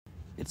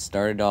It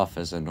started off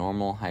as a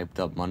normal,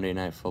 hyped-up Monday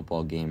Night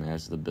Football game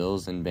as the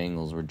Bills and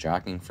Bengals were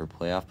jockeying for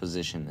playoff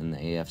position in the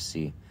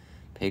AFC.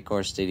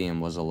 Paycor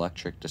Stadium was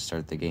electric to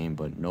start the game,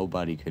 but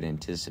nobody could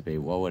anticipate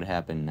what would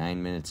happen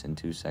 9 minutes and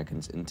 2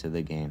 seconds into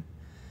the game.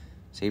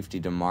 Safety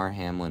Damar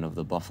Hamlin of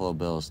the Buffalo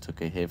Bills took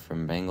a hit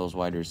from Bengals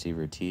wide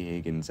receiver T.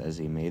 Higgins as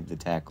he made the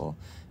tackle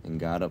and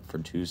got up for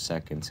 2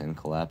 seconds and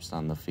collapsed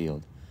on the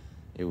field.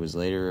 It was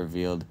later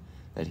revealed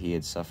that he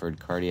had suffered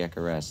cardiac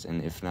arrest,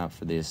 and if not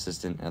for the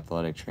assistant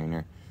athletic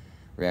trainer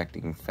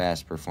reacting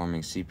fast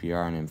performing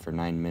CPR on him for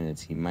 9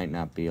 minutes, he might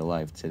not be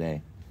alive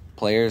today.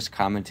 Players,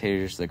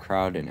 commentators, the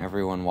crowd, and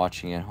everyone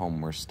watching at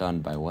home were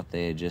stunned by what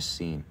they had just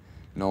seen.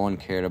 No one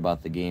cared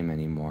about the game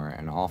anymore,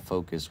 and all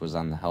focus was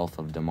on the health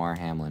of Damar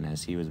Hamlin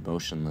as he was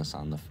motionless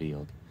on the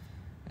field.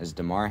 As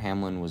Damar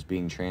Hamlin was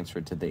being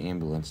transferred to the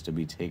ambulance to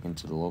be taken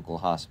to the local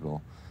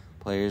hospital,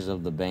 players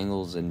of the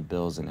Bengals and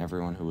Bills and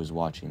everyone who was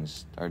watching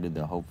started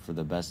to hope for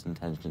the best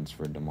intentions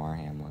for Damar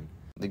Hamlin.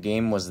 The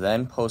game was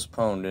then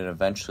postponed and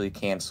eventually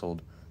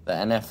canceled. The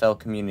NFL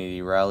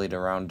community rallied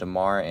around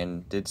Damar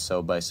and did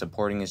so by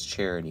supporting his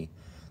charity.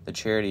 The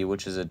charity,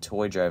 which is a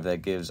toy drive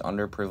that gives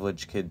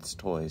underprivileged kids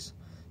toys.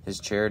 His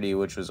charity,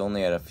 which was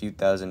only at a few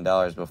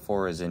 $1,000s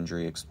before his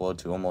injury, exploded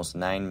to almost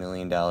 $9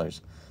 million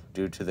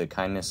due to the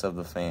kindness of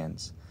the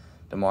fans.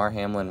 Damar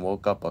Hamlin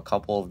woke up a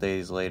couple of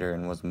days later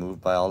and was moved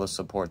by all the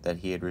support that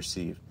he had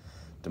received.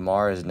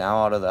 Damar is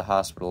now out of the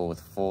hospital with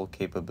full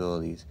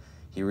capabilities.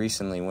 He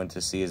recently went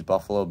to see his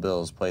Buffalo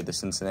Bills play the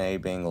Cincinnati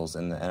Bengals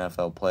in the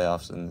NFL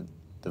playoffs in the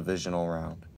divisional round.